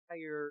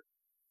entire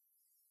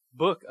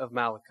book of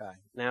Malachi.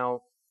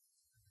 Now,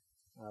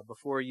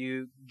 before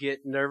you get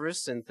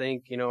nervous and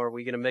think, are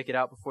we going to make it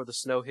out before the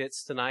snow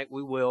hits tonight?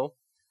 We will.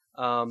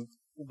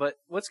 But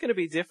what's going to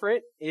be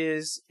different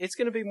is it's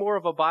going to be more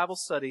of a Bible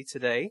study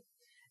today.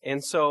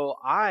 And so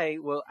I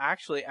will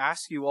actually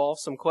ask you all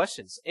some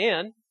questions.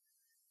 And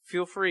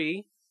feel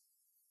free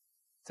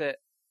to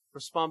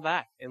respond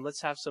back. And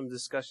let's have some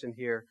discussion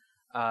here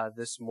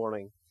this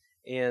morning.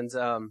 And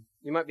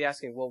you might be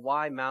asking, well,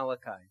 why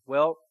Malachi?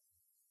 Well,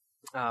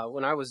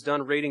 when I was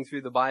done reading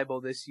through the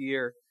Bible this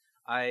year,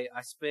 I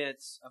spent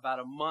about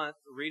a month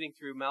reading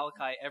through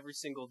Malachi every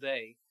single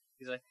day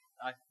because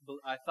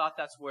I thought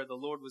that's where the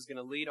Lord was going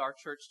to lead our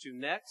church to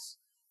next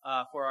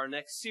for our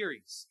next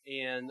series.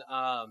 And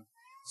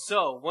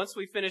so once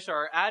we finish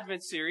our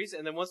Advent series,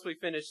 and then once we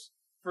finish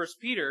 1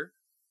 Peter,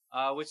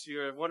 which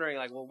you're wondering,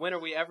 well, when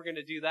are we ever going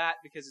to do that?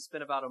 Because it's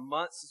been about a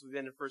month since we've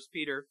been in 1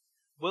 Peter.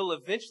 We'll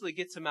eventually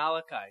get to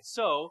Malachi.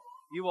 So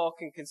you all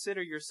can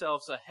consider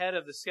yourselves ahead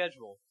of the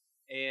schedule.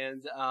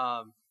 And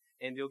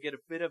you'll get a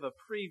bit of a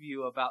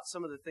preview about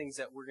some of the things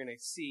that we're going to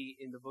see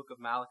in the book of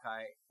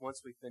Malachi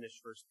once we finish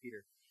 1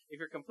 Peter. If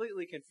you're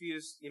completely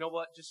confused, you know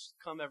what? Just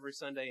come every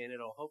Sunday and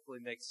it'll hopefully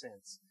make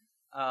sense.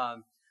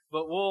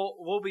 But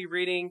we'll be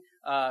reading,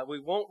 we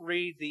won't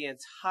read the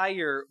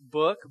entire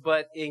book,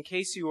 but in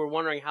case you were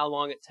wondering how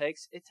long it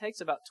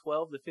takes about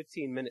 12 to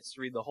 15 minutes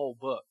to read the whole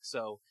book.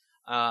 So,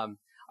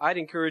 I'd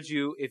encourage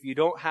you, if you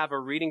don't have a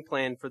reading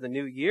plan for the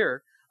new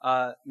year,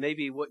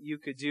 maybe what you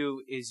could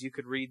do is you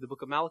could read the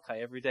book of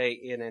Malachi every day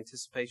in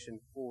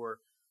anticipation for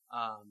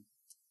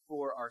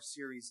our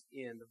series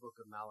in the book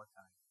of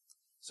Malachi.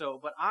 So,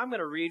 but I'm going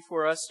to read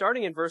for us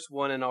starting in verse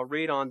 1, and I'll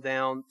read on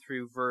down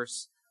through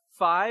verse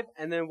 5,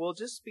 and then we'll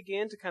just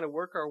begin to kind of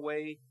work our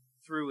way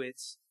through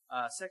it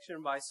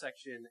section by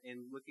section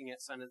and looking at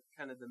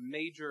kind of the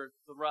major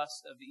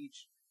thrust of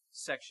each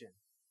section.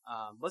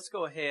 Let's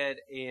go ahead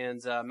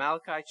and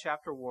Malachi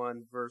chapter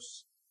 1,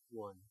 verse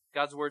 1.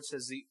 God's word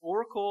says, "The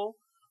oracle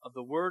of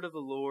the word of the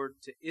Lord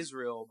to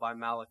Israel by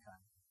Malachi.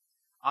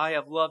 I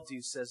have loved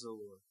you, says the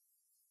Lord.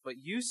 But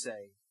you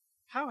say,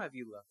 how have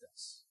you loved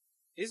us?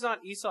 Is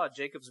not Esau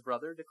Jacob's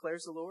brother,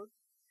 declares the Lord?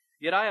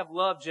 Yet I have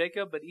loved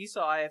Jacob, but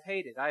Esau I have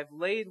hated. I have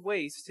laid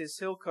waste his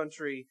hill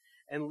country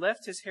and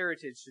left his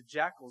heritage to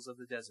jackals of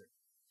the desert.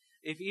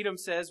 If Edom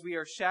says, we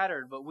are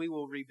shattered, but we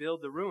will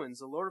rebuild the ruins,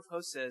 the Lord of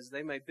hosts says,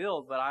 they may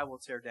build, but I will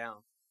tear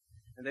down.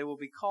 And they will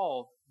be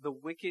called the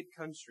wicked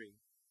country,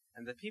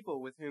 and the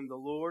people with whom the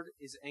Lord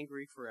is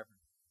angry forever.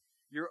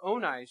 Your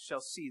own eyes shall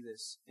see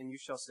this, and you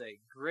shall say,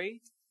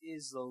 great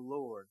is the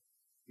Lord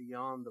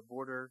beyond the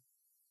border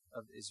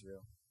of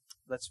Israel."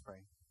 Let's pray.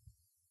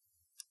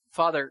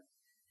 Father,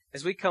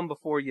 as we come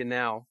before you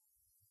now,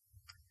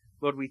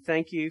 Lord, we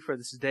thank you for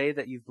this day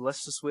that you've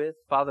blessed us with.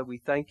 Father, we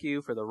thank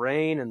you for the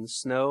rain and the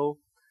snow.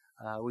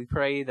 We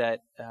pray that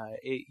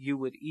you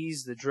would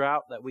ease the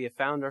drought that we have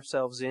found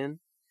ourselves in.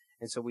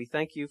 And so we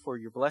thank you for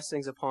your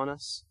blessings upon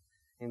us.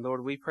 And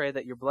Lord, we pray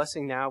that your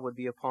blessing now would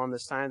be upon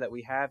this time that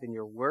we have in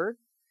your word.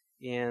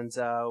 And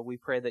we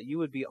pray that you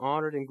would be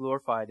honored and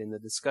glorified in the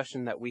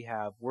discussion that we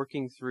have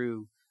working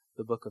through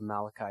the book of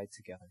Malachi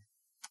together.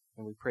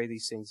 And we pray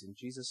these things in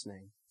Jesus'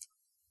 name.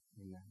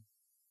 Amen.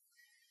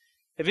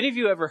 Have any of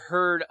you ever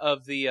heard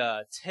of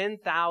the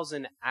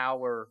 10,000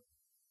 hour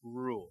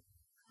rule?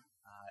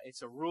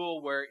 It's a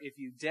rule where if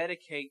you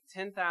dedicate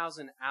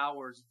 10,000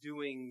 hours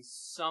doing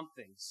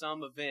something,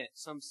 some event,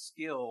 some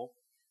skill,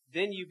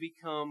 then you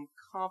become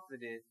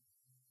competent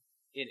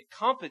in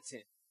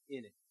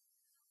it.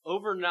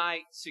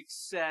 Overnight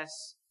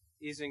success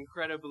is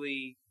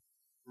incredibly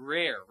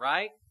rare,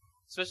 right?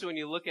 Especially when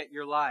you look at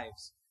your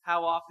lives.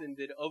 How often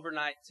did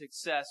overnight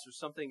success or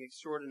something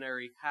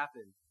extraordinary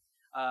happen?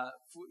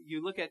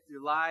 You look at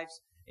your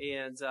lives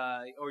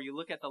or you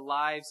look at the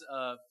lives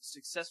of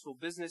successful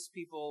business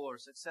people or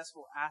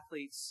successful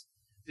athletes.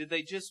 Did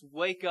they just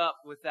wake up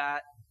with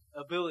that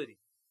ability?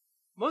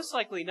 Most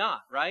likely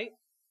not, right?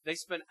 They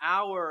spent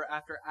hour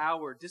after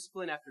hour,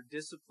 discipline after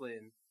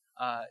discipline,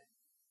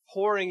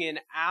 pouring in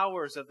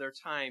hours of their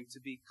time to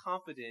be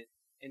competent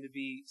and to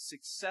be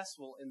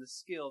successful in the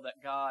skill that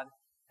God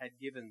had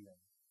given them.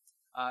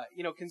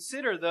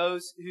 Consider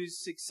those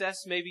whose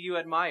success maybe you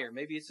admire.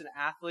 Maybe it's an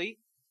athlete.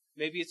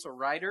 Maybe it's a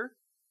writer.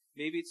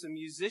 Maybe it's a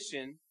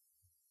musician.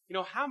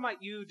 How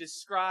might you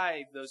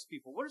describe those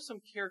people? What are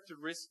some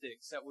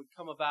characteristics that would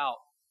come about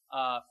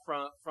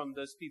from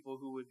those people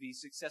who would be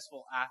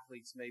successful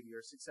athletes maybe,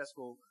 or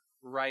successful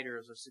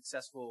writers, or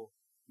successful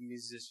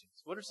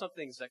musicians? What are some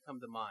things that come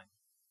to mind?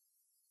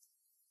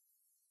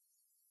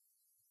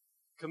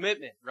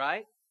 Commitment,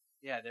 right?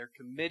 Yeah, they're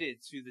committed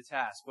to the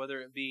task, whether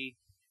it be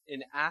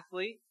an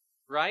athlete,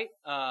 right?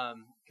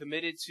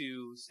 Committed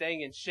to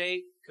staying in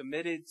shape,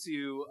 committed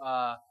to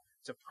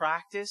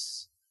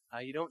practice.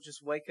 You don't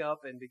just wake up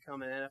and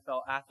become an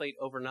NFL athlete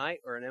overnight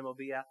or an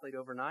MLB athlete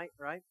overnight,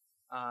 right?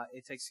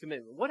 It takes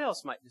commitment. What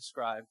else might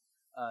describe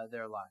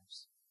their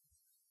lives?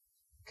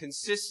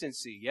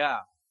 Consistency, yeah.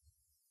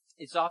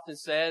 It's often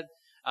said,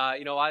 I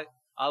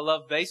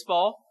love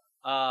baseball.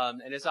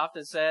 And it's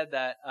often said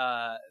that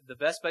the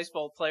best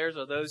baseball players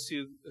are those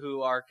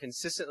who are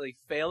consistently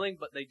failing,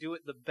 but they do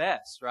it the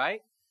best,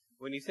 right?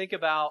 When you think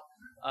about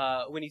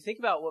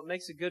what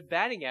makes a good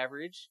batting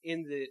average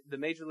in the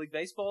Major League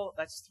Baseball,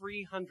 that's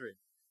 300.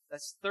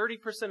 That's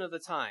 30% of the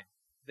time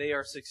they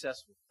are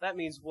successful. That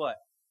means what?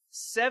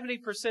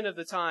 70% of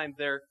the time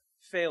they're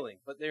failing,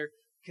 but they're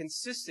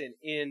consistent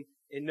in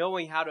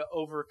knowing how to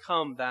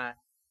overcome that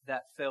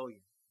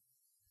failure.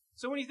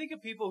 So when you think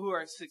of people who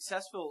are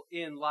successful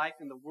in life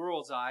in the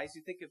world's eyes,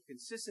 you think of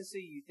consistency,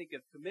 you think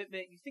of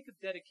commitment, you think of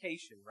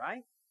dedication,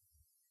 right?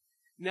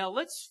 Now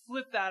let's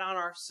flip that on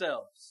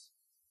ourselves.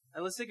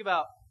 And let's think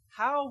about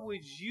how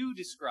would you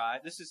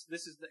describe,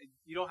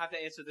 you don't have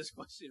to answer this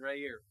question right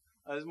here.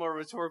 This is more a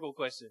rhetorical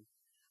question.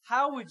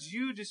 How would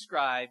you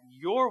describe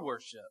your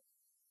worship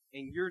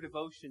and your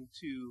devotion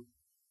to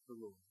the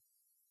Lord?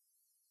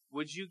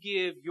 Would you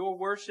give your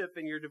worship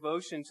and your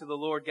devotion to the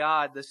Lord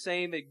God the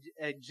same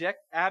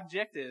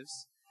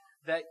adjectives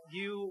that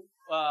you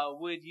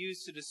would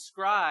use to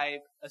describe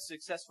a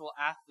successful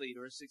athlete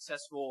or a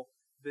successful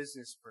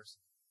business person?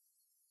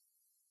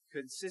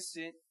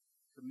 Consistent,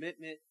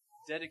 commitment,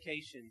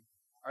 dedication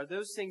are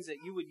those things that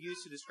you would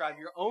use to describe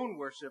your own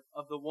worship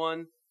of the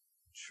one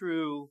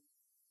true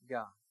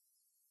God.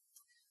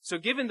 So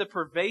given the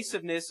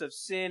pervasiveness of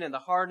sin and the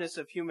hardness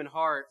of human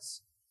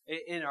hearts,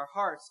 in our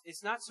hearts,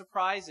 it's not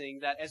surprising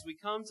that as we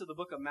come to the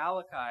book of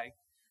Malachi,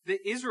 the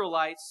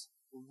Israelites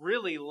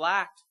really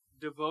lacked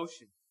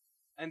devotion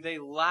and they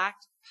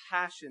lacked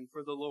passion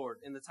for the Lord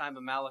in the time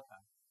of Malachi.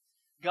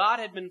 God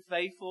had been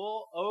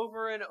faithful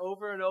over and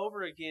over and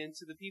over again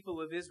to the people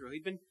of Israel.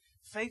 He'd been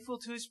faithful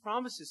to His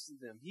promises to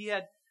them. He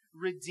had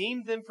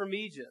redeemed them from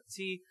Egypt.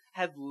 He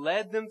had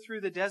led them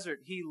through the desert.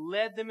 He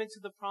led them into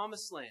the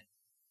promised land.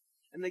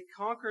 And they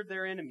conquered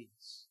their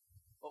enemies.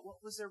 But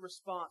what was their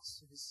response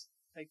to His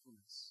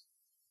faithfulness?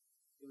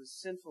 It was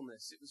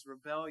sinfulness. It was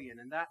rebellion.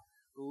 And that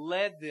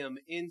led them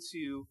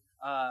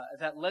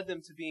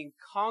to being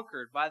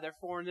conquered by their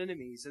foreign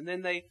enemies. And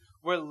then they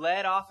were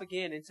led off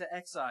again into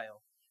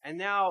exile. And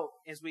now,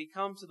 as we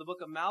come to the book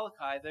of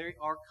Malachi, they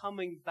are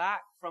coming back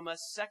from a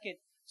second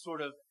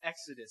sort of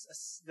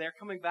exodus. They're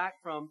coming back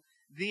from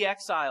the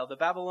exile, the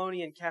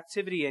Babylonian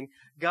captivity, and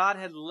God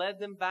had led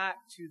them back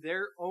to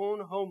their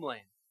own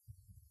homeland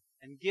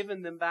and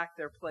given them back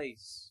their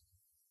place,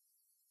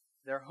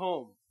 their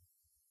home.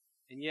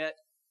 And yet,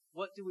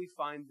 what do we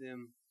find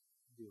them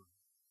doing?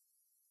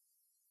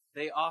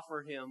 They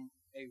offer Him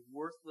a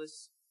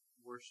worthless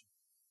worship.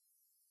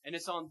 And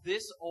it's on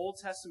this Old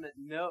Testament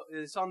note,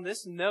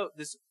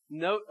 this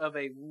note of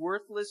a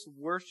worthless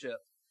worship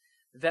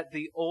that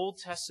the Old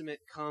Testament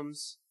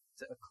comes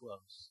to a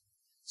close.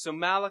 So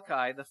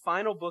Malachi, the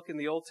final book in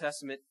the Old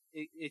Testament,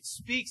 it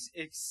speaks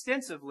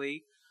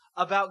extensively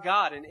about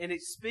God, and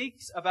it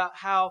speaks about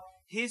how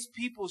His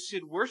people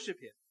should worship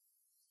Him.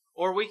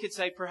 Or we could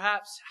say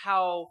perhaps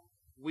how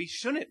we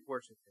shouldn't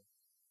worship Him.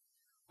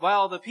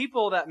 While the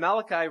people that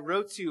Malachi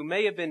wrote to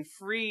may have been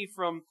free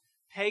from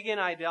pagan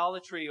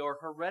idolatry or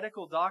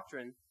heretical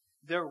doctrine,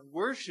 their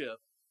worship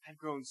had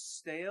grown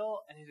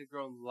stale and it had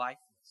grown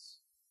lifeless.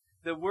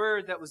 The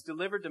word that was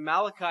delivered to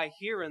Malachi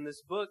here in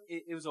this book,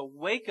 it was a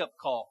wake-up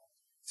call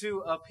to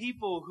a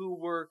people who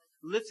were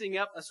lifting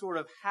up a sort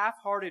of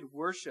half-hearted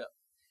worship.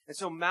 And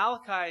so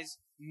Malachi's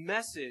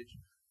message,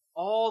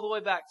 all the way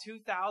back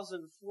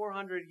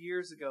 2,400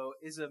 years ago,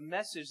 is a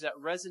message that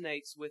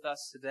resonates with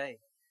us today.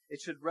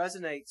 It should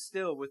resonate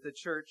still with the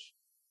church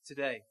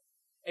today.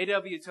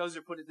 A.W.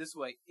 Tozer put it this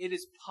way: it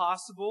is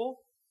possible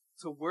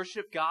to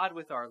worship God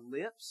with our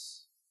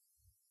lips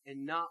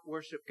and not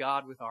worship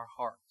God with our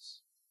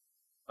hearts.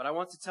 But I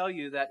want to tell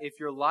you that if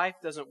your life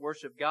doesn't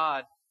worship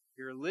God,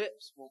 your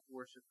lips won't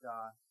worship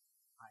God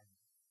either.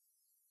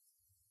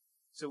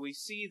 So we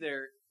see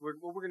there, what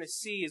we're going to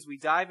see as we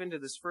dive into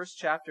this first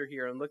chapter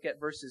here and look at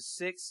verses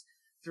 6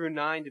 through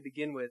 9 to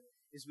begin with,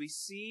 is we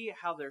see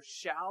how their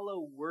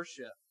shallow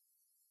worship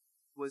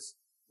was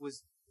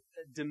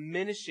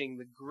diminishing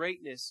the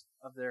greatness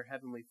of their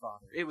Heavenly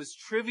Father. It was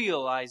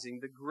trivializing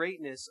the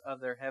greatness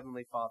of their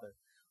Heavenly Father.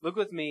 Look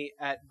with me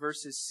at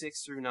verses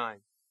 6 through 9.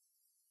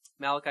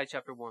 Malachi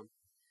chapter 1.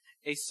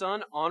 A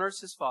son honors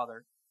his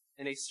father,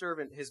 and a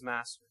servant his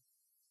master.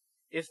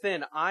 If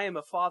then I am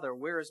a father,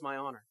 where is my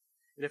honor?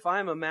 And if I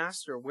am a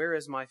master, where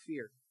is my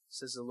fear?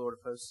 Says the Lord of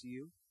hosts to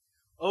you.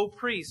 O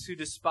priests who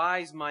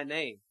despise my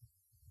name.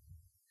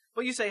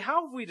 But you say,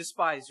 how have we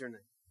despised your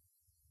name?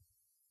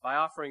 By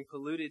offering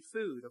polluted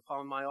food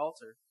upon my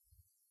altar.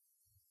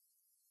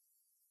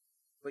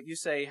 But you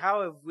say,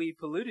 how have we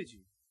polluted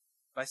you?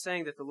 By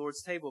saying that the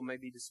Lord's table may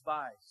be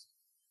despised,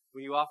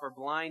 when you offer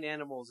blind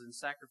animals in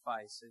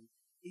sacrifice. And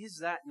is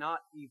that not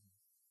evil?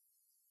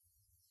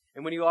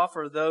 And when you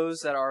offer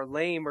those that are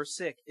lame or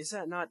sick, is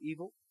that not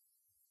evil?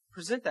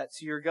 Present that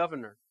to your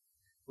governor.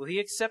 Will he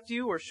accept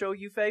you or show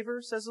you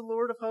favor, says the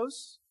Lord of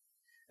hosts?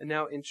 And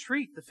now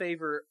entreat the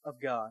favor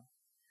of God,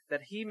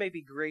 that He may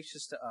be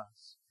gracious to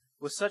us.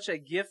 With such a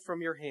gift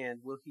from your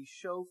hand, will He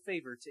show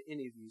favor to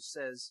any of you,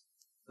 says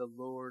the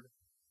Lord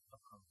of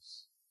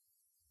hosts.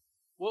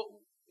 What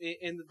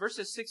in the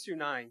verses 6 through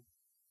 9,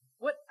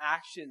 what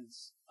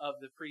actions of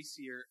the priests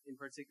here in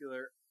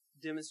particular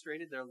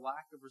demonstrated their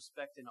lack of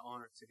respect and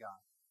honor to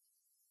God?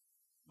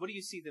 What do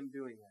you see them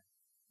doing there?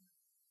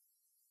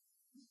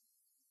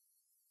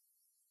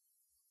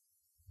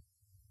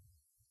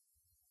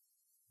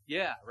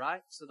 Yeah,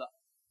 right? So the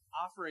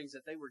offerings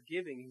that they were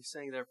giving, he's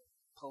saying they're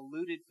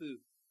polluted food,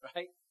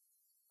 right?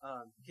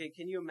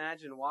 Can you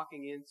imagine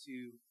walking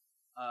into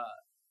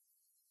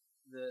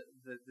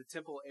the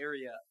temple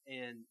area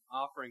and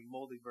offering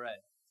moldy bread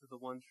to the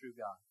one true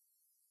God?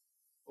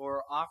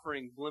 Or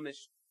offering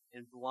blemished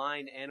and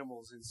blind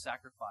animals in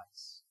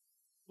sacrifice?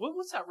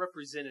 What's that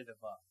representative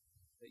of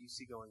that you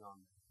see going on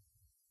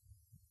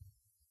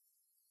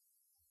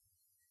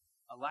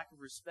there? A lack of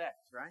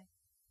respect, right?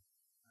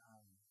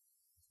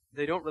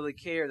 They don't really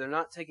care. They're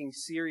not taking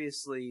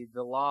seriously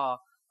the law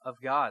of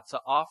God to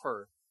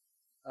offer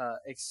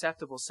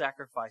acceptable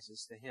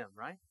sacrifices to Him,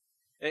 right?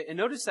 And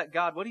notice that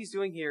God, what He's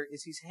doing here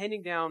is He's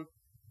handing down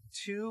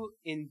two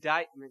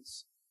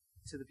indictments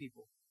to the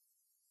people.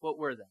 What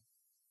were they?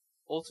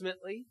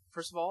 Ultimately,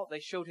 first of all, they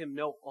showed Him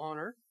no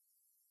honor,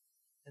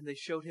 and they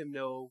showed Him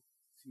no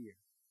fear.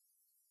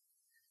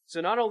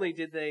 So not only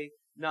did they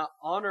not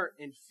honor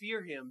and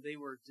fear Him, they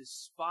were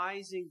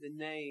despising the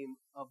name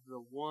of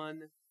the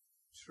one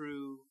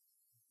true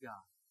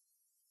God.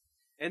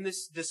 And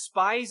this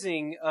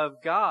despising of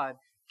God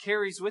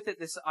carries with it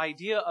this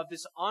idea of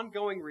this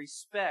ongoing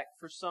respect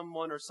for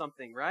someone or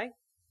something, right?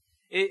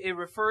 It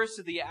refers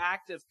to the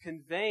act of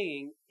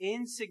conveying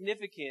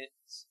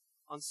insignificance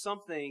on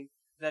something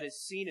that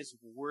is seen as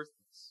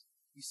worthless.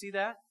 You see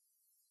that?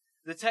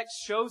 The text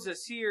shows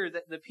us here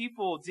that the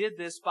people did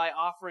this by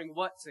offering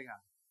what to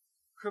God?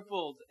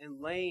 Crippled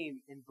and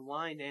lame and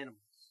blind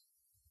animals.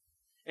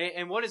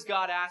 And what does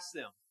God ask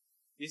them?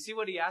 You see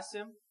what He asked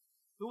them?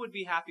 Who would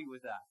be happy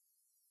with that?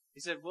 He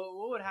said, well,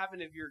 what would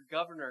happen if your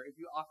governor, if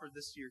you offered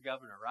this to your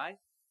governor, right?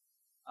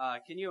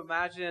 Can you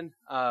imagine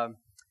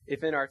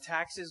if in our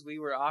taxes we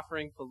were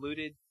offering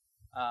polluted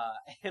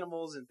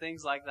animals and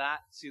things like that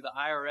to the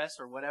IRS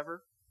or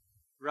whatever,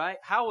 right?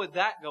 How would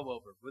that go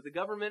over? Would the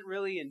government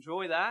really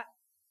enjoy that?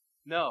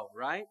 No,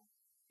 right?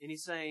 And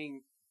He's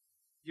saying,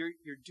 you're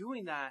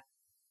doing that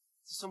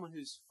to someone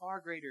who's far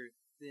greater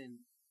than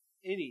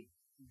any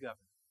governor.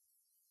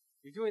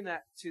 You're doing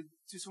that to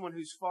someone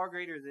who's far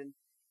greater than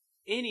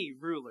any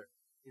ruler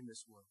in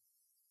this world.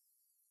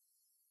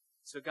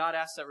 So God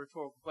asked that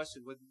rhetorical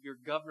question, would your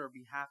governor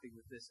be happy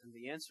with this? And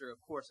the answer, of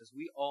course, as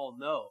we all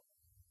know,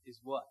 is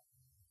what?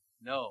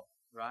 No,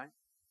 right?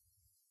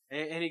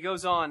 And He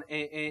goes on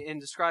and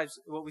describes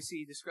what we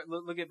see.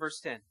 Look at verse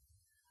 10.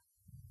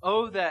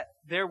 Oh, that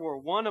there were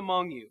one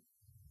among you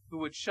who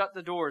would shut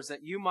the doors,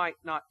 that you might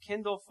not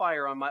kindle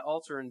fire on my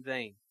altar in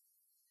vain.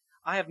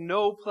 I have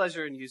no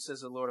pleasure in you,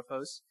 says the Lord of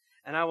hosts,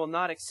 and I will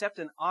not accept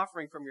an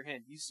offering from your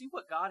hand. You see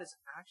what God is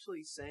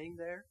actually saying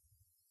there?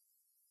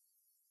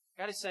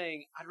 God is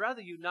saying, I'd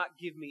rather you not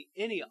give me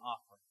any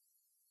offering,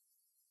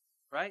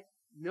 right?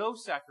 No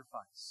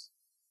sacrifice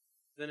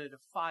than a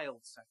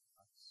defiled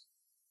sacrifice.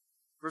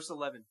 Verse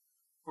 11,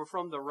 for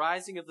from the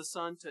rising of the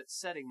sun to its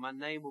setting, my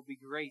name will be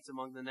great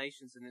among the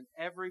nations, and in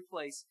every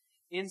place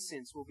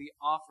incense will be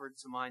offered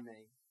to my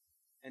name,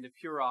 and a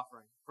pure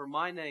offering. For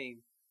my name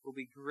will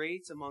be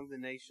great among the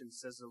nations,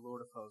 says the Lord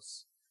of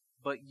hosts.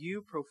 But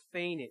you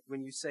profane it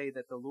when you say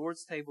that the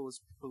Lord's table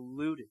is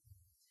polluted,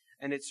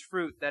 and its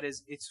fruit, that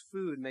is, its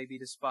food, may be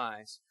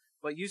despised.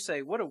 But you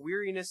say, what a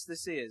weariness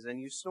this is,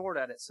 and you snort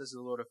at it, says the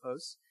Lord of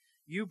hosts.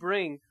 You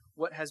bring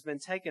what has been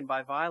taken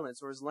by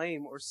violence, or is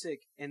lame, or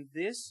sick, and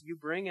this you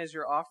bring as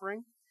your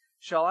offering?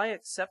 Shall I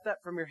accept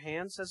that from your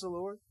hand, says the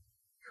Lord?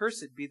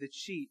 Cursed be the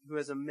cheat who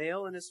has a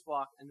male in his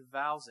flock and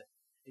vows it,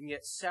 and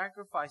yet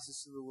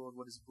sacrifices to the Lord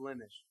what is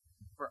blemished.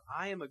 For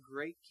I am a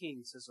great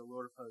king, says the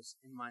Lord of hosts,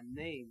 and my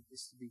name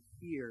is to be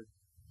feared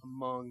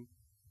among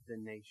the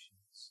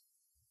nations.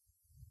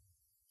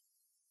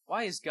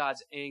 Why is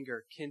God's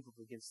anger kindled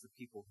against the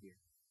people here?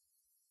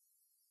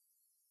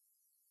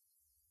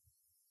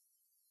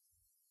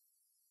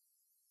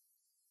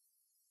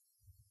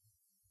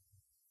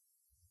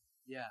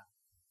 Yeah.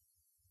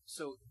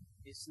 So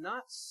it's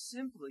not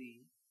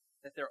simply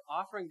that they're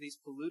offering these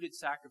polluted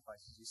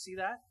sacrifices. You see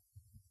that?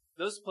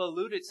 Those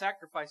polluted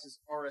sacrifices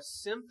are a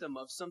symptom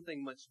of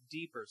something much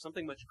deeper,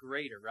 something much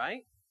greater,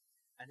 right?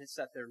 And it's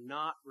that they're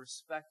not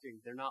respecting,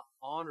 they're not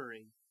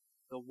honoring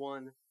the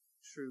one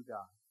true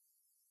God.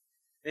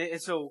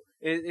 And so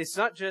it's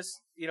not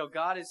just,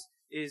 God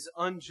is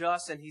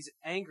unjust and He's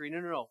angry.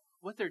 No.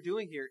 What they're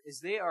doing here is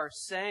they are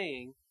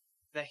saying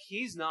that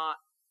He's not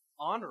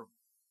honorable.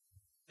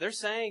 They're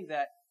saying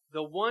that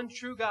the one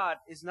true God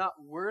is not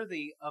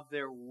worthy of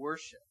their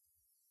worship.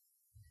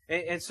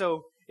 And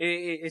so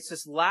it's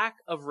this lack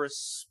of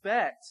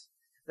respect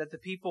that the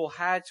people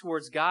had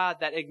towards God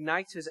that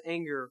ignites His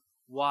anger.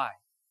 Why?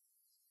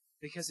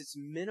 Because it's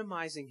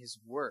minimizing His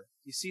worth.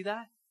 You see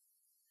that?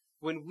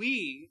 When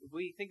we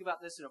think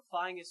about this and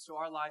applying this to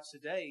our lives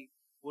today,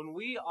 when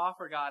we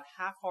offer God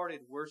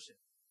half-hearted worship,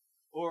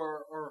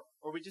 Or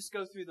we just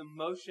go through the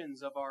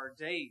motions of our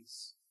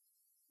days,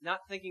 not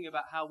thinking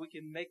about how we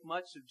can make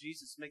much of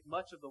Jesus, make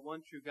much of the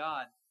one true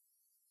God,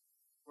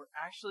 we're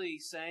actually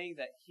saying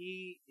that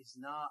He is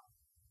not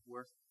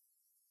worth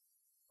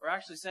it. We're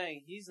actually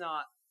saying He's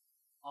not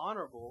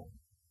honorable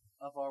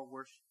of our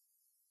worship.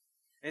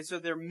 And so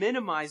they're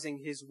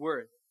minimizing His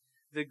worth.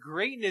 The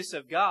greatness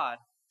of God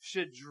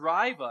should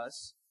drive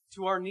us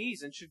to our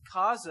knees and should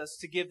cause us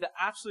to give the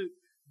absolute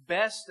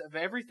best of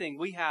everything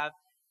we have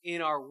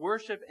in our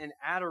worship and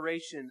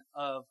adoration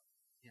of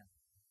Him.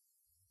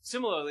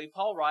 Similarly,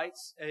 Paul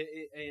writes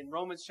in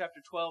Romans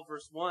chapter 12,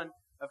 verse 1,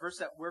 a verse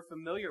that we're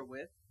familiar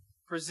with,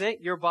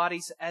 present your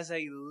bodies as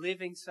a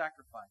living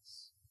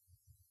sacrifice,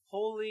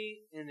 holy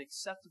and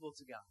acceptable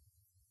to God,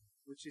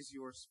 which is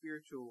your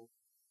spiritual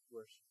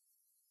worship.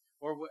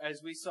 Or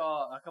as we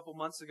saw a couple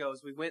months ago,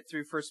 as we went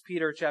through 1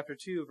 Peter chapter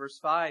 2, verse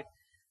 5,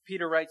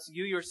 Peter writes,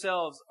 you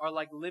yourselves are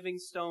like living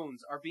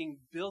stones, are being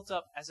built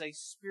up as a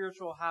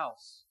spiritual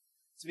house,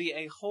 to be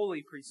a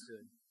holy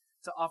priesthood,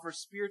 to offer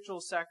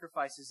spiritual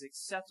sacrifices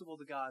acceptable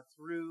to God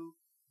through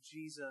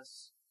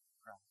Jesus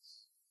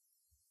Christ.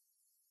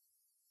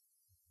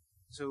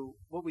 So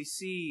what we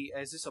see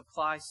as this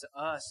applies to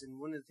us, and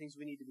one of the things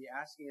we need to be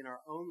asking in our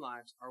own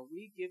lives, are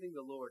we giving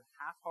the Lord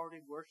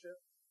half-hearted worship?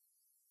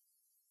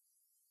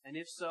 And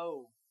if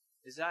so,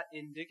 is that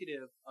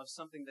indicative of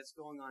something that's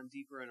going on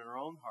deeper in our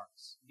own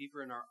hearts,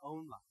 deeper in our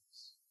own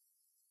lives?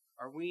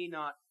 Are we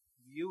not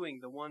viewing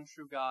the one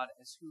true God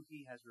as who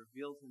He has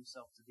revealed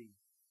Himself to be?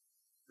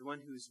 The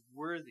one who is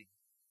worthy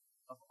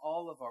of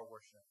all of our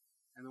worship,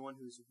 and the one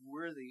who is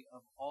worthy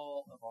of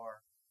all of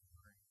our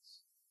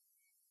praise.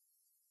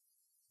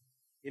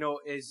 You know,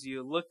 as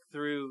you look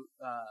through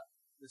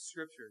the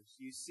Scriptures,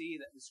 you see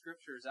that the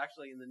Scriptures,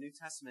 actually in the New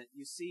Testament,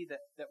 you see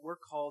that we're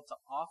called to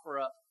offer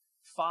up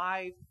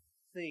 5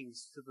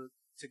 things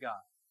to God.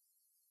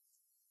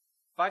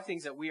 5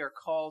 things that we are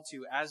called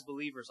to, as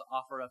believers,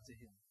 offer up to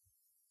Him.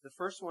 The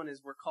first one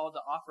is we're called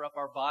to offer up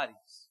our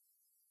bodies.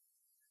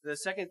 The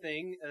second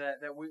thing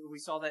that we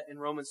saw that in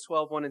Romans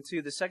 12, 1 and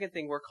 2. The second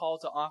thing we're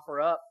called to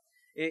offer up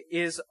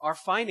is our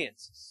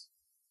finances.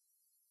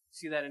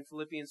 See that in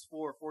Philippians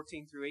 4,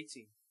 14 through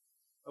 18.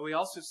 But we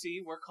also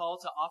see we're called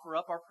to offer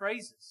up our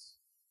praises.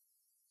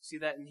 See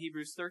that in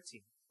Hebrews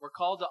 13. We're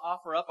called to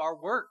offer up our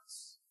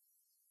works.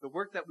 The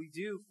work that we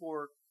do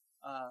for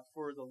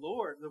the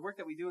Lord, the work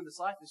that we do in this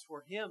life is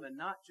for Him and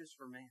not just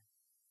for man.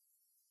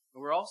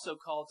 And we're also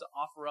called to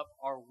offer up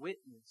our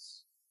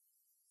witness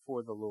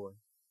for the Lord.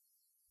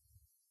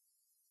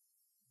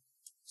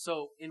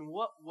 So, in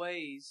what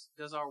ways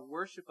does our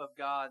worship of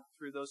God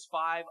through those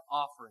 5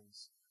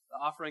 offerings,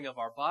 the offering of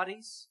our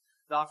bodies,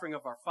 the offering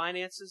of our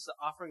finances, the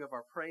offering of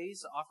our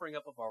praise, the offering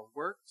up of our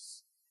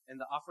works, and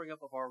the offering up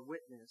of our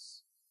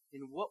witness,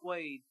 in what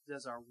way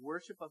does our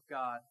worship of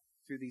God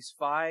through these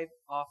 5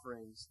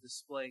 offerings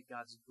display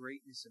God's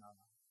greatness in our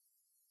life?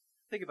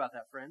 Think about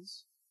that,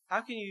 friends. How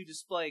can you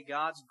display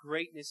God's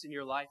greatness in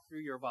your life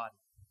through your body?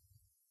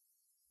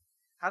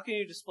 How can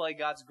you display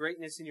God's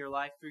greatness in your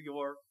life through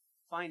your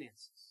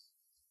finances?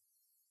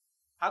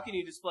 How can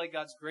you display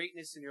God's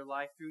greatness in your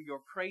life through your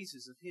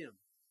praises of Him?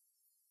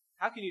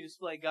 How can you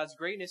display God's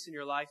greatness in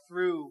your life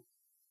through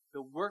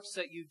the works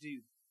that you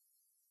do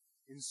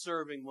in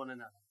serving one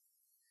another?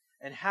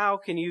 And how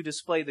can you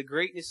display the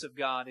greatness of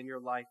God in your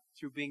life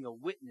through being a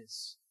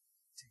witness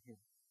to Him?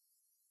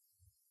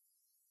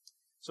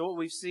 So what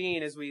we've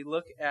seen as we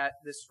look at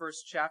this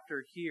first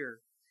chapter here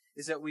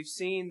is that we've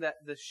seen that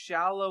the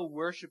shallow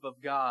worship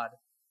of God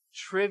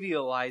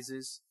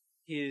trivializes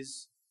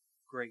His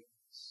greatness.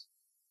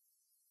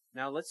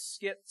 Now let's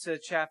skip to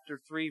chapter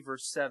 3,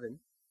 verse 7.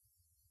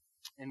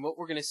 And what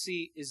we're going to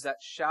see is that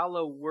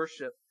shallow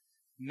worship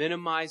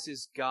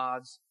minimizes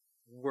God's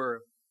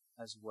worth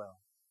as well.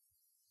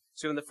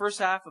 So in the first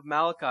half of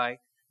Malachi,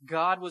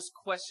 God was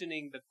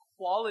questioning the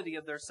quality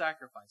of their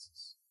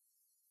sacrifices.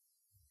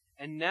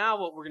 And now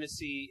what we're going to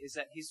see is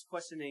that He's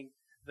questioning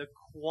the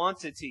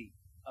quantity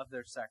of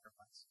their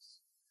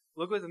sacrifices.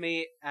 Look with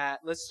me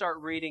let's start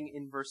reading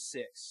in verse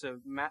 6. So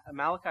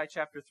Malachi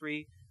chapter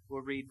 3,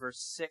 we'll read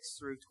verse 6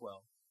 through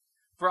 12.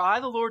 For I,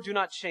 the Lord, do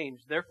not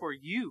change. Therefore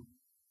you,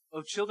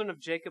 O children of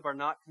Jacob, are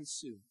not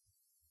consumed.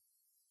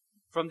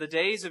 From the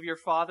days of your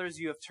fathers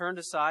you have turned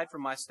aside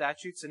from my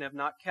statutes and have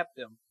not kept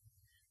them.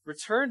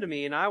 Return to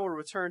me, and I will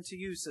return to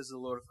you, says the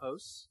Lord of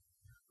hosts.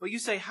 But you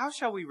say, how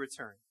shall we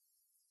return?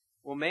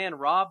 Will man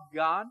rob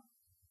God?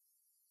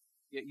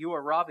 Yet you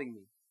are robbing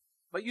me.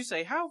 But you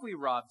say, how have we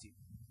robbed you?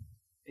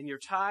 In your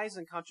tithes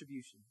and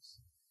contributions.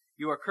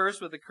 You are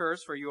cursed with a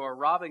curse, for you are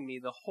robbing me,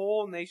 the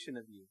whole nation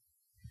of you.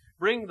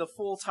 Bring the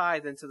full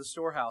tithe into the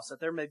storehouse, that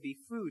there may be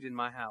food in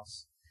my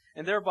house,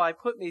 and thereby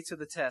put me to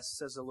the test,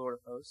 says the Lord of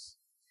hosts.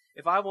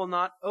 If I will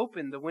not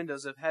open the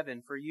windows of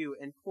heaven for you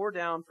and pour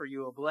down for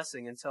you a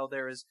blessing until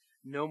there is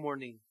no more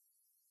need,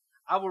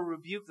 I will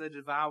rebuke the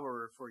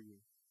devourer for you,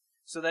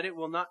 so that it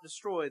will not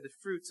destroy the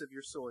fruits of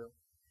your soil,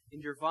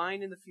 and your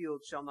vine in the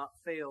field shall not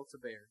fail to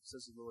bear,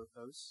 says the Lord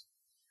of hosts.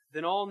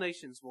 Then all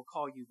nations will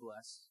call you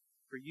blessed,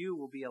 for you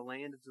will be a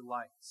land of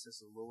delight, says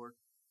the Lord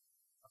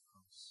of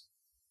hosts.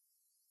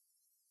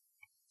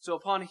 So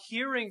upon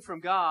hearing from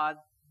God,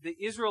 the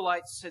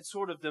Israelites had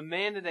sort of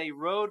demanded a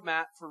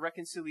roadmap for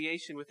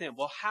reconciliation with Him.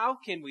 Well, how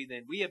can we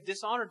then? We have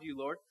dishonored you,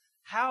 Lord.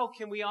 How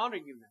can we honor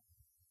you now?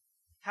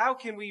 How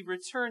can we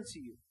return to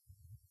you?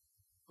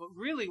 But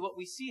really what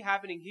we see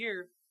happening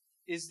here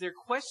is their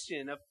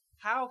question of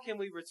how can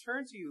we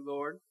return to you,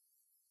 Lord,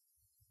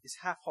 is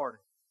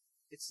half-hearted.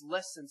 It's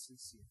less than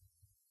sincere.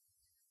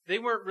 They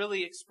weren't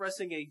really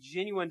expressing a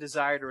genuine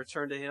desire to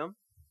return to Him,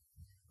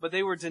 but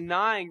they were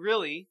denying,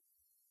 really,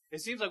 it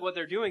seems like what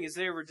they're doing is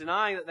they were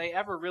denying that they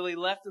ever really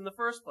left in the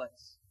first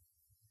place.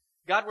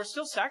 God, we're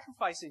still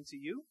sacrificing to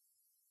you.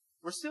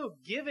 We're still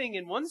giving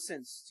in one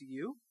sense to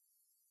you.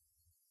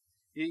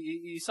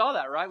 You saw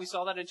that, right? We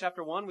saw that in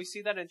chapter 1. We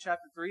see that in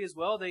chapter 3 as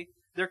well.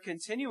 They're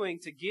continuing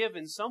to give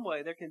in some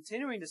way. They're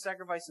continuing to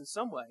sacrifice in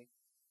some way.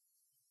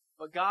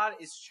 But God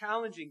is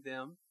challenging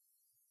them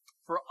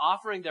for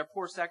offering their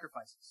poor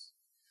sacrifices,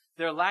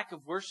 their lack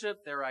of worship,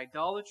 their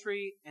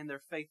idolatry, and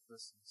their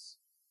faithlessness.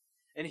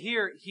 And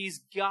here,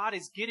 God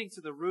is getting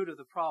to the root of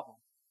the problem.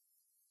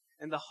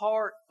 And the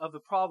heart of the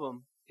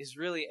problem is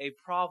really a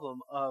problem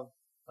of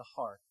the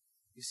heart.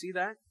 You see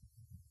that?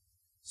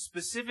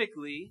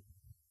 Specifically,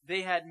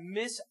 they had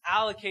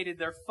misallocated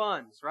their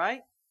funds,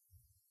 right?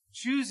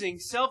 Choosing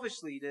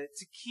selfishly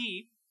to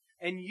keep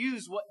and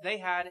use what they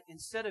had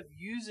instead of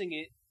using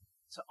it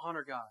to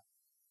honor God.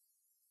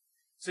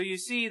 So you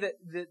see that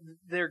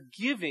their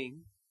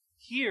giving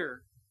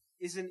here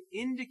is an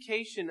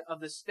indication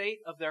of the state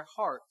of their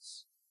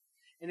hearts.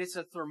 And it's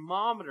a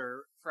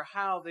thermometer for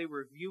how they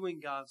were viewing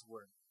God's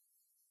Word.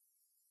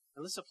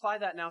 And let's apply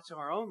that now to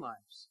our own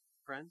lives,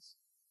 friends.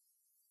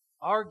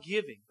 Our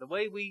giving, the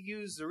way we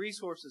use the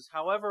resources,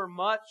 however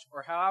much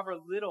or however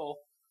little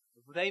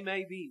they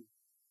may be,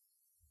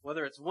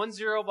 whether it's 1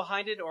 zero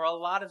behind it or a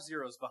lot of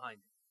zeros behind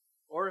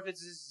it, or if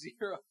it's just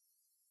zero,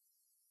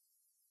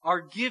 our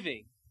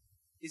giving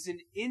is an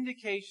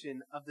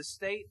indication of the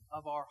state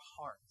of our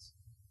hearts.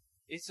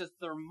 It's a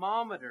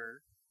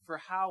thermometer for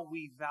how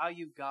we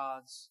value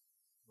God's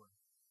Word.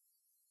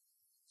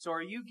 So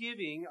are you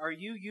giving, are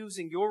you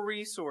using your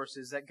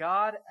resources that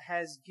God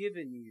has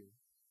given you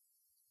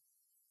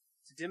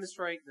to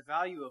demonstrate the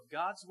value of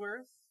God's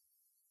worth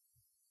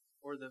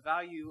or the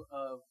value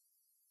of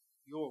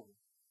your worth?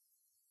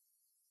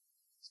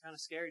 It's kind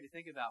of scary to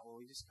think about when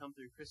we just come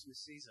through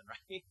Christmas season,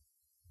 right?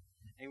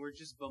 And we're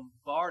just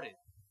bombarded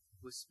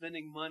with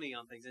spending money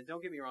on things. And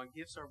don't get me wrong,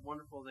 gifts are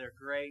wonderful. They're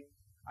great.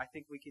 I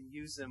think we can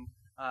use them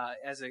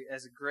as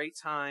a great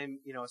time,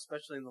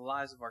 especially in the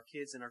lives of our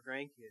kids and our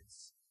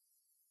grandkids.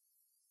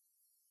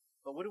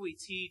 But what do we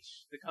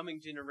teach the coming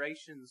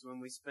generations when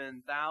we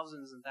spend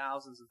thousands and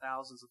thousands and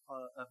thousands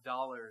of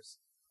dollars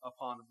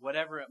upon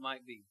whatever it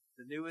might be?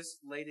 The newest,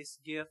 latest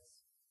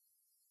gift.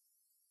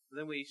 But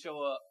then we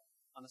show up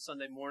on a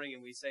Sunday morning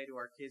and we say to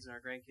our kids and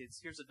our grandkids,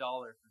 here's $1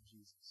 for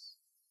Jesus.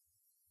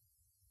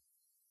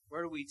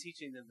 Where are we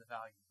teaching them the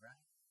value, right?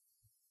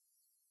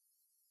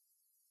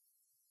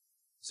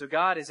 So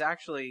God is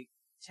actually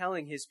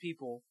telling His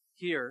people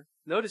here,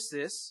 notice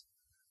this,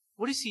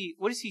 what is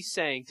He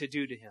saying to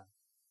do to Him?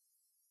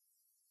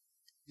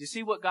 Do you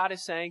see what God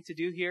is saying to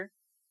do here?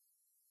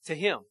 To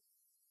Him.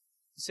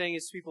 He's saying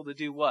His people to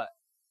do what?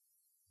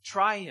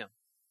 Try Him.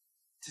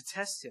 To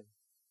test Him.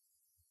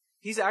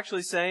 He's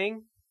actually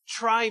saying,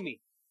 try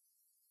me.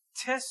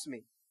 Test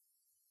me.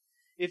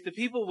 If the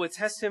people would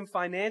test Him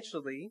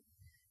financially,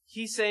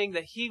 He's saying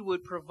that He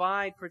would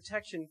provide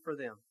protection for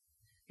them.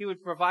 He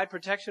would provide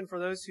protection for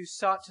those who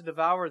sought to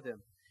devour them.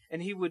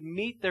 And He would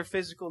meet their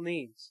physical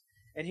needs.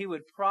 And He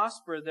would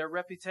prosper their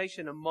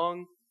reputation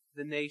among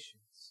the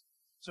nations.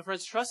 So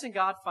friends, trusting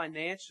God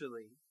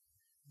financially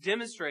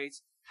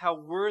demonstrates how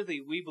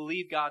worthy we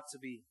believe God to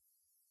be.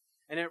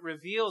 And it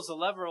reveals the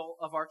level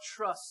of our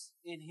trust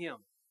in Him.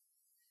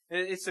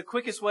 It's the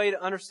quickest way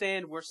to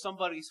understand where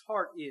somebody's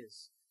heart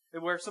is,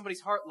 and where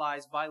somebody's heart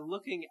lies, by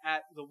looking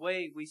at the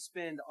way we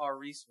spend our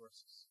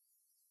resources.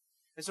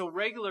 And so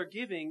regular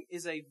giving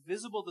is a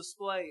visible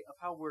display of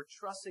how we're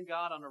trusting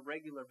God on a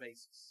regular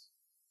basis.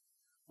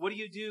 What do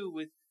you do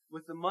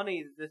with the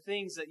money, the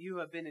things that you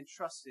have been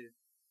entrusted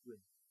with?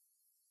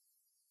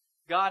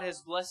 God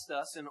has blessed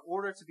us in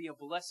order to be a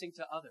blessing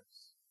to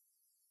others.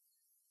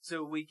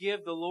 So we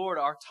give the Lord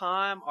our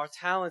time, our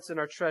talents, and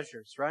our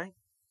treasures, right?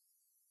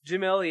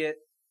 Jim Elliot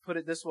put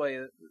it this way,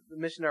 the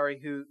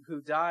missionary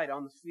who died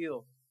on the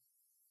field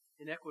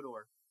in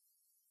Ecuador.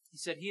 He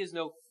said, he is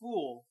no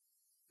fool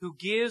who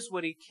gives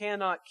what he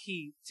cannot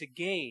keep to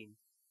gain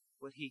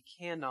what he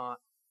cannot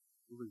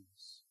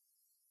lose.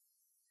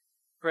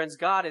 Friends,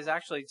 God is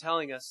actually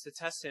telling us to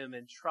test Him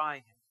and try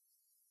Him.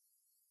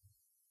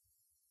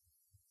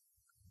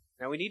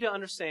 Now we need to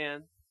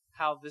understand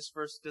how this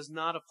verse does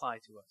not apply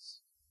to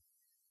us.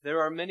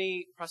 There are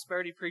many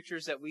prosperity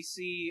preachers that we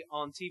see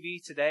on TV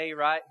today,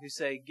 right, who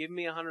say, give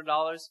me $100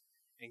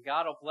 and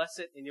God will bless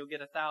it and you'll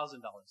get $1,000.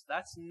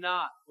 That's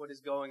not what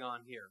is going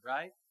on here,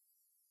 right?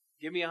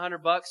 Give me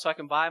 $100 so I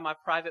can buy my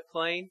private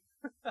plane.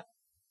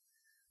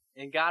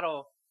 and God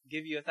will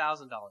give you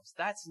 $1,000.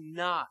 That's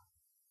not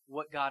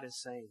what God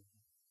is saying.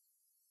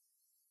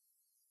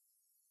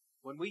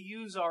 When we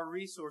use our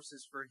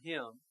resources for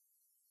Him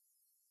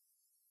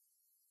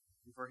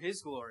and for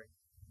His glory,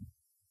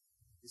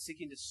 and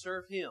seeking to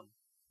serve Him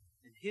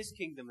and His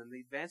kingdom and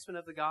the advancement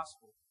of the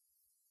gospel,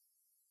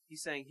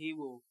 He's saying He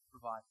will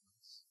provide for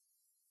us.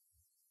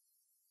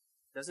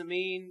 Doesn't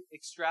mean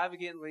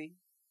extravagantly,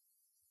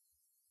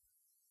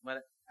 but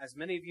as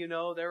many of you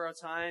know, there are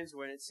times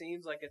when it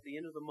seems like at the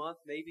end of the month,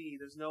 maybe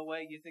there's no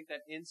way you think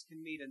that ends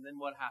can meet, and then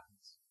what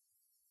happens?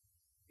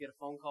 You get a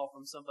phone call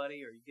from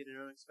somebody, or you get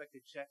an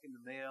unexpected check in the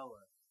mail,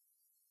 or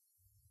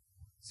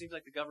it seems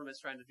like the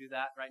government's trying to do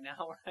that right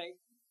now, right?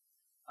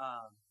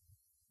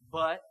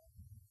 But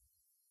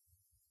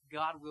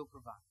God will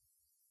provide.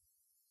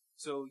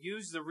 So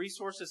use the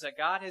resources that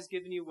God has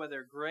given you,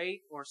 whether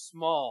great or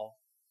small,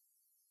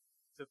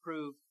 to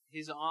prove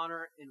His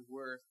honor and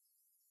worth,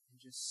 and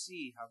just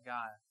see how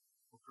God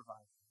will provide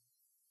for you.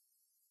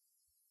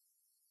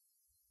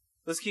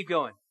 Let's keep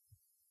going.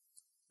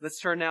 Let's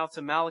turn now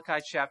to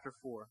Malachi chapter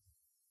 4.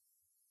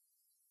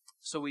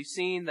 So we've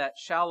seen that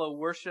shallow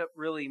worship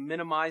really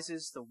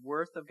minimizes the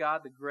worth of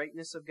God, the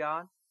greatness of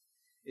God.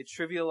 It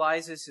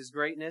trivializes His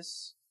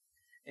greatness.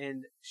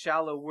 And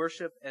shallow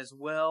worship as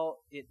well,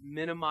 it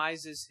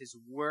minimizes His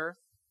worth.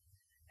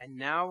 And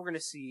now we're going to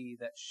see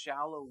that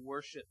shallow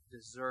worship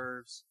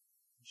deserves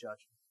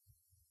judgment.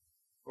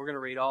 We're going to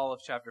read all of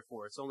chapter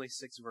 4. It's only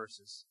 6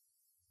 verses.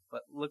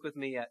 But look with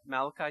me at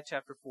Malachi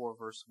chapter 4,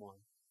 verse 1.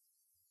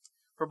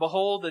 For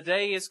behold, the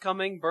day is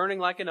coming, burning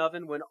like an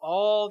oven, when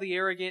all the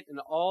arrogant and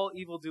all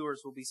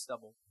evildoers will be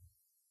stubble.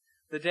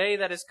 The day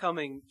that is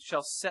coming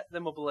shall set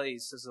them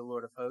ablaze, says the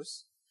Lord of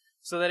hosts,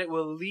 so that it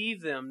will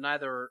leave them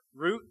neither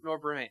root nor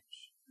branch.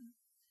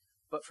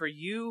 But for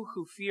you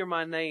who fear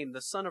my name,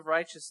 the Son of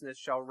Righteousness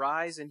shall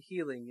rise with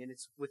healing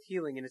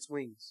in its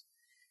wings.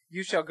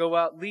 You shall go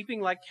out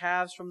leaping like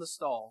calves from the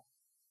stall,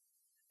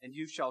 and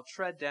you shall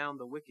tread down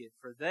the wicked,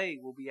 for they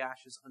will be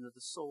ashes under the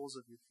soles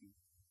of your feet.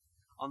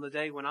 On the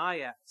day when I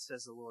act,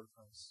 says the Lord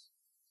of hosts.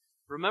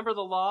 Remember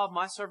the law of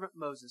my servant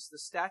Moses, the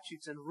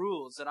statutes and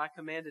rules that I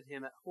commanded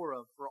him at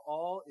Horeb for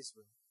all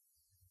Israel.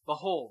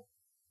 Behold,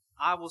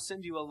 I will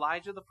send you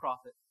Elijah the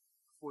prophet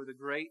before the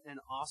great and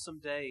awesome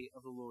day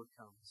of the Lord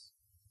comes.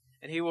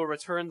 And he will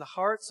return the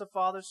hearts of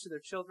fathers to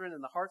their children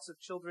and the hearts of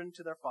children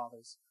to their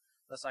fathers,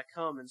 lest I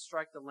come and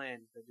strike the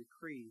land with a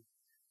decree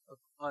of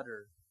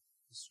utter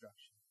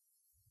destruction.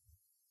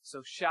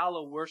 So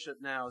shallow worship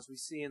now, as we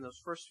see in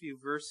those first few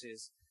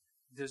verses,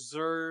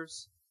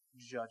 deserves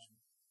judgment.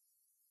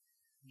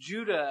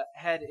 Judah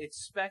had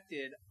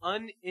expected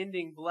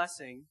unending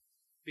blessing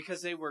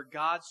because they were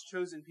God's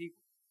chosen people.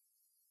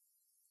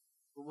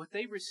 But what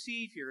they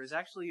receive here is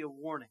actually a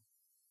warning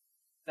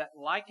that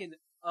like an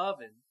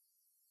oven,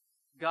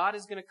 God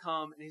is going to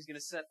come and He's going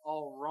to set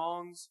all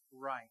wrongs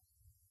right,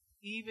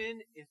 even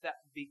if that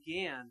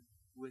began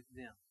with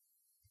them.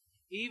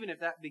 Even if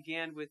that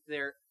began with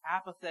their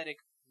apathetic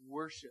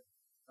worship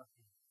of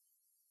Him.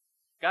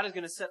 God is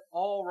going to set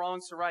all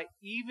wrongs to right,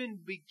 even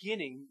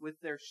beginning with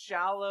their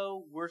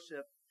shallow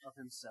worship of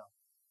Himself.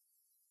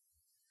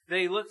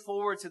 They look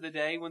forward to the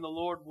day when the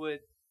Lord would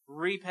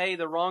repay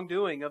the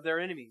wrongdoing of their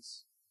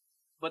enemies.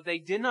 But they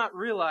did not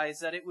realize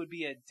that it would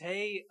be a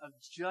day of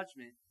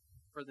judgment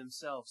for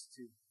themselves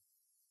too.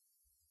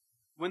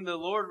 When the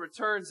Lord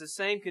returns, the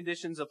same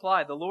conditions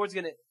apply. The Lord's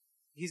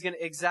He's going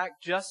to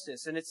exact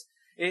justice, and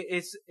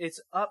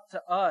it's up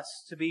to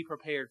us to be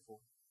prepared for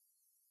it.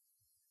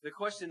 The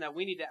question that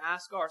we need to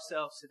ask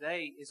ourselves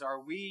today is,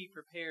 are we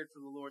prepared for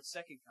the Lord's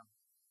second coming?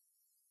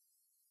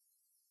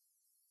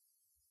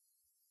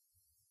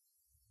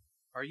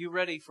 Are you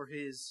ready for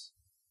His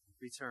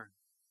return?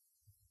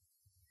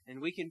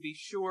 And we can be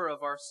sure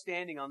of our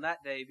standing on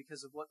that day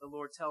because of what the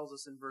Lord tells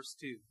us in verse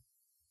 2.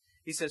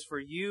 He says, for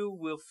you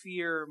will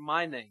fear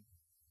my name.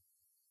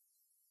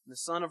 And the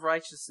Son of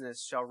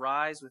Righteousness shall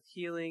rise with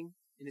healing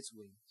in its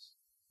wings.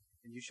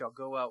 And you shall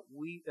go out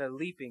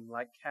leaping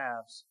like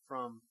calves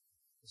from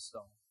the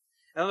stall.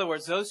 In other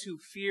words, those who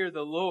fear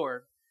the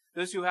Lord,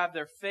 those who have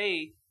their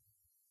faith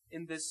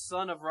in this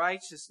Son of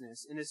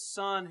Righteousness, in His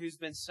Son who's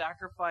been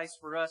sacrificed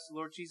for us,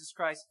 Lord Jesus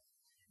Christ,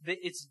 that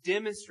it's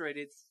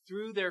demonstrated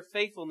through their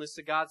faithfulness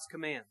to God's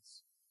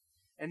commands.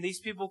 And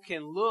these people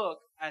can look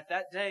at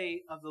that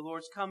day of the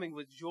Lord's coming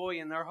with joy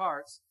in their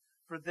hearts,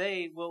 for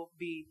they will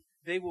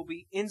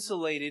be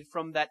insulated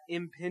from that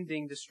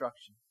impending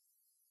destruction.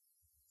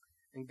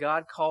 And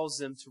God calls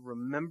them to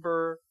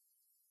remember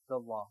the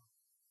law.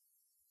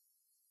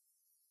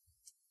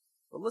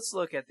 But let's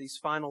look at these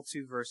final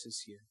 2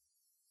 verses here.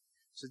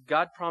 So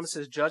God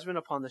promises judgment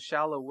upon the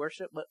shallow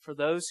worship, but for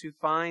those who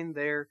find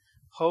their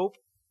hope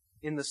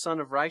in the Son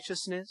of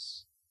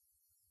Righteousness,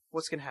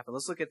 what's going to happen?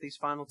 Let's look at these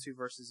final 2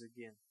 verses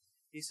again.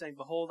 He's saying,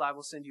 behold, I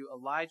will send you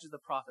Elijah the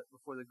prophet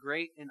before the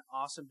great and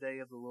awesome day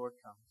of the Lord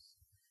comes.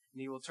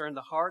 And He will turn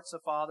the hearts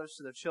of fathers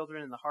to their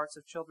children and the hearts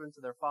of children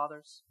to their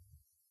fathers,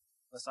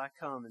 lest I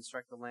come and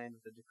strike the land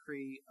with a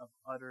decree of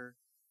utter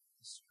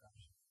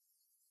destruction.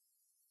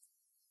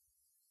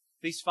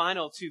 These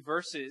final two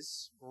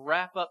verses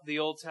wrap up the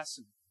Old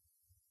Testament.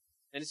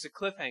 And it's a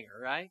cliffhanger,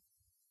 right?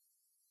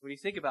 When you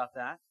think about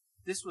that,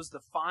 this was the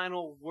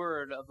final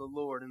word of the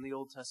Lord in the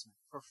Old Testament.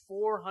 For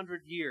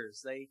 400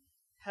 years, they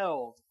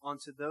held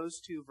onto those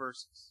two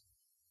verses.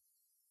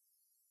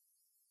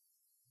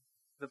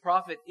 The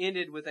prophet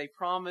ended with a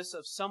promise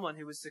of someone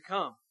who was to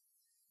come,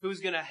 who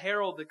was going to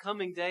herald the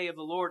coming day of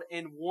the Lord,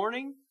 and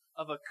warning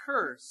of a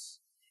curse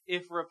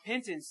if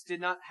repentance did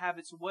not have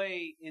its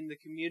way in the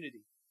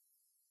community,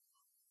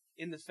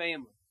 in the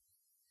family.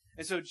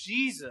 And so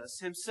Jesus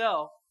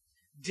himself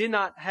did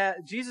not have,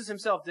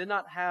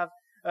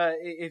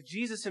 if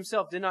Jesus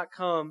himself did not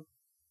come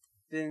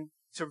then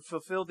to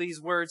fulfill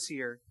these words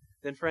here,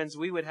 then friends,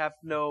 we would have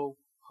no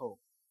hope.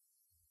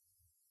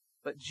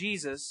 But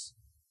Jesus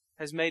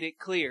has made it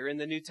clear in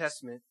the New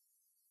Testament.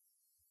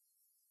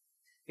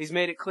 He's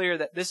made it clear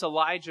that this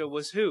Elijah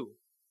was who?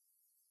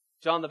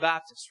 John the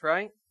Baptist,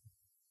 right?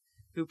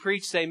 Who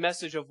preached a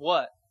message of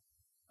what?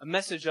 A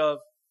message of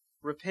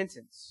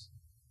repentance.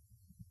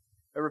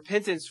 A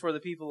repentance for the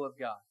people of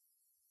God.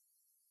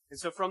 And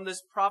so from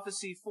this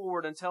prophecy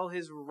forward until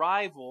his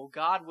arrival,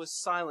 God was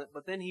silent,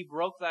 but then he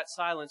broke that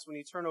silence when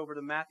you turn over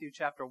to Matthew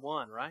chapter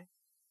 1, right?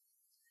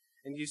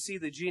 And you see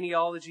the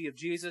genealogy of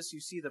Jesus, you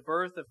see the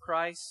birth of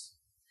Christ,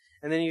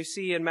 and then you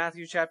see in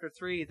Matthew chapter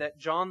 3 that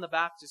John the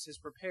Baptist has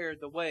prepared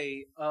the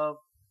way of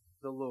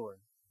the Lord.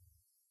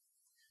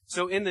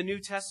 So in the New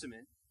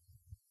Testament,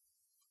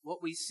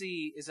 what we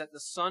see is that the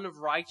Son of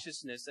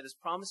Righteousness that is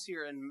promised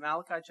here in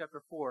Malachi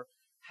chapter 4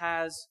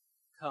 has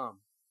come.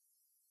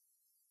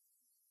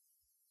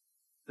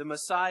 The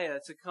Messiah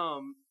to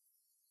come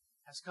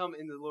has come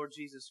in the Lord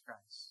Jesus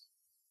Christ.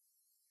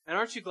 And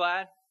aren't you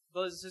glad,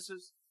 brothers and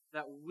sisters,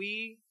 that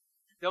we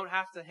don't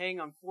have to hang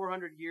on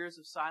 400 years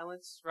of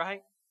silence,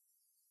 right?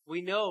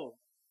 We know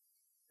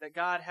that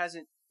God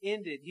hasn't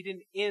ended. He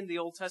didn't end the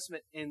Old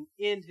Testament and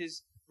end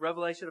His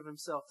revelation of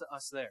Himself to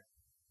us there.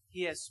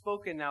 He has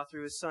spoken now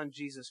through His Son,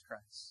 Jesus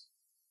Christ.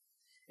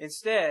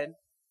 Instead,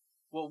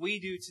 what we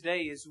do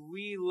today is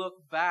we look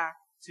back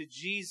to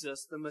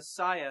Jesus, the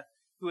Messiah,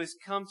 who has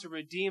come to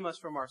redeem us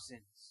from our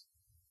sins.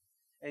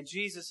 And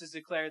Jesus has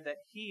declared that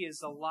He is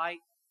the light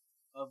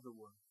of the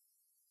world.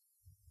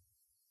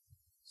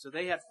 So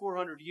they had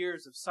 400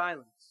 years of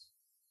silence.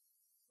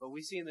 But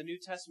we see in the New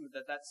Testament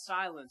that that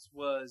silence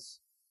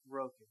was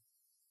broken.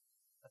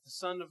 That the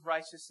Son of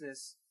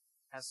Righteousness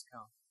has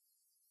come.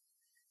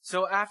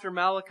 So after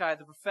Malachi,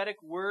 the prophetic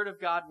word of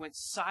God went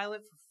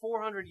silent for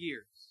 400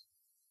 years.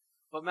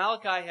 But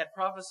Malachi had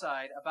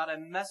prophesied about a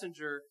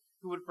messenger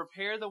who would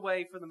prepare the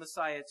way for the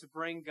Messiah to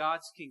bring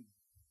God's kingdom.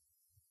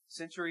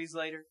 Centuries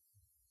later,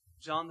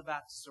 John the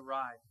Baptist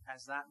arrived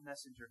as that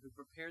messenger who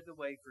prepared the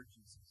way for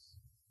Jesus.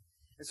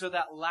 And so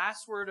that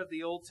last word of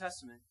the Old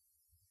Testament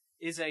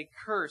is a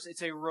curse.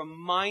 It's a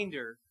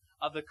reminder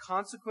of the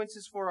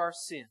consequences for our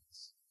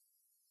sins.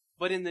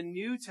 But in the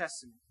New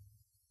Testament,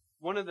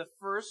 one of the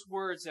first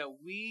words that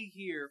we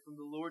hear from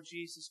the Lord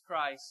Jesus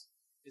Christ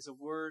is a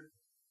word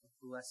of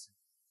blessing.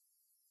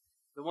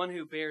 The one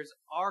who bears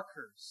our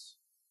curse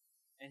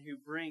and who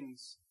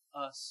brings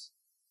us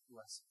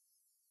blessing.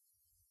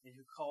 And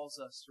who calls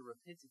us to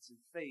repentance and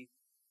faith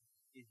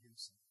in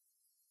Himself.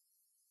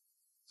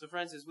 So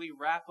friends, as we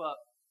wrap up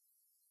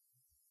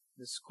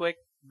this quick,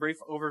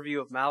 brief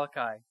overview of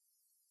Malachi,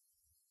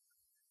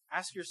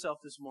 ask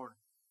yourself this morning,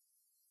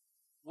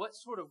 what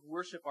sort of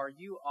worship are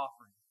you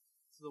offering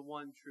to the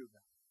one true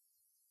God?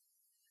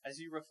 As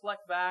you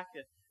reflect back,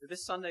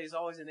 this Sunday is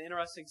always an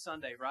interesting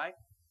Sunday, right?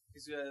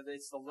 Because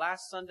it's the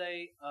last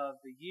Sunday of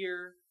the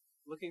year,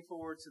 looking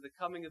forward to the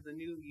coming of the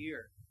new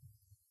year.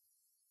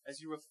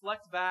 As you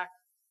reflect back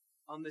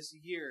on this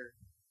year,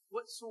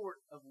 what sort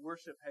of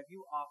worship have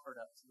you offered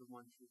up to the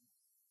one true God?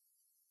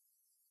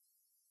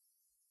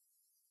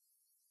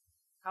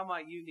 How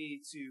might you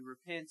need to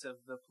repent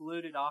of the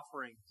polluted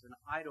offerings and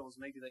idols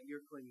maybe that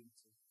you're clinging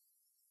to?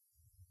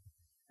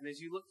 And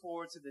as you look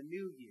forward to the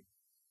new year,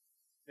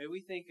 may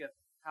we think of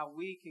how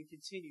we can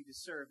continue to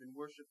serve and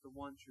worship the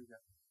one true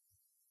God.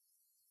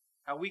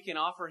 How we can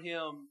offer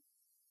Him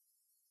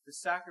the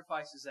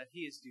sacrifices that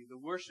He is due, the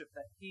worship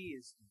that He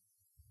is due.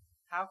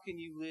 How can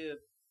you live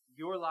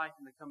your life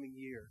in the coming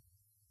year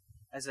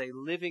as a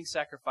living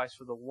sacrifice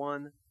for the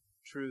one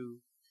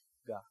true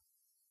God?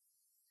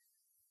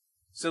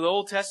 So the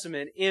Old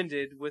Testament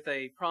ended with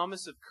a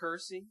promise of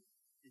cursing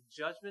and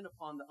judgment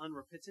upon the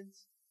unrepentant,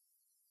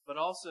 but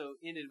also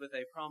ended with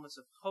a promise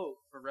of hope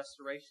for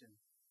restoration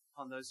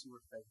upon those who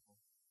were faithful.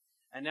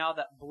 And now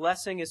that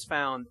blessing is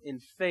found in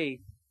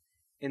faith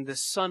in the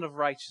Son of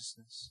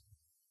Righteousness,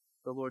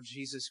 the Lord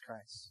Jesus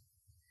Christ,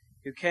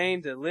 who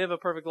came to live a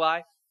perfect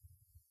life,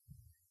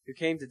 who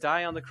came to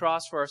die on the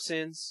cross for our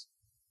sins,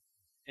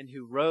 and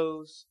who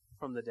rose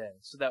from the dead,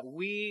 so that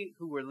we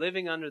who were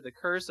living under the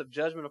curse of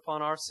judgment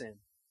upon our sin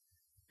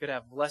could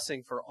have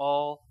blessing for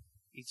all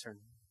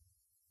eternity.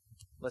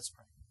 Let's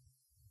pray.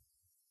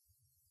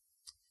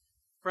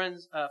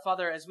 Friends,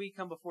 Father, as we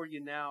come before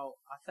you now,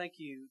 I thank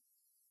you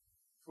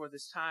for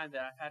this time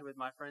that I've had with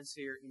my friends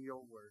here in your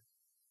word.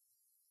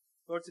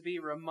 Lord, to be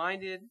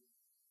reminded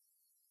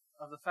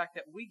of the fact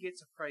that we get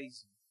to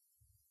praise you.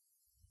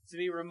 To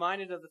be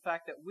reminded of the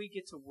fact that we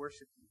get to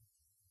worship you.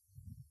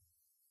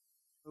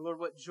 And Lord,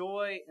 what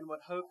joy and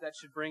what hope that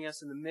should bring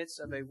us in the midst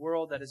of a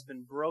world that has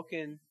been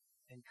broken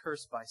and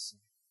cursed by sin.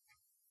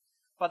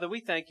 Father, we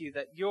thank you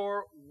that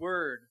your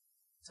word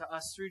to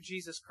us through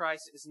Jesus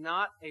Christ is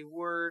not a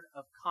word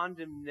of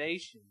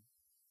condemnation,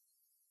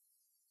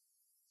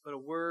 but a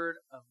word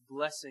of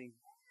blessing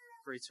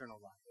for eternal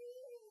life.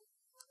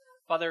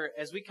 Father,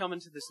 as we come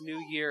into this new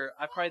year,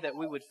 I pray that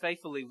we would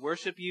faithfully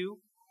worship you,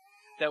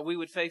 that we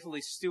would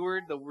faithfully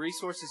steward the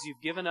resources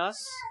you've given us,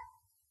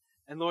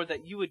 and Lord,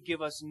 that you would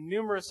give us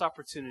numerous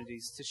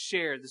opportunities to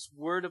share this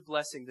word of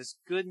blessing, this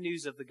good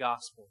news of the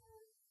gospel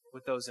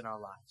with those in our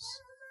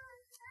lives.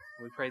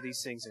 We pray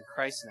these things in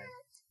Christ's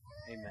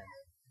name. Amen.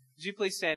 Would you please stand?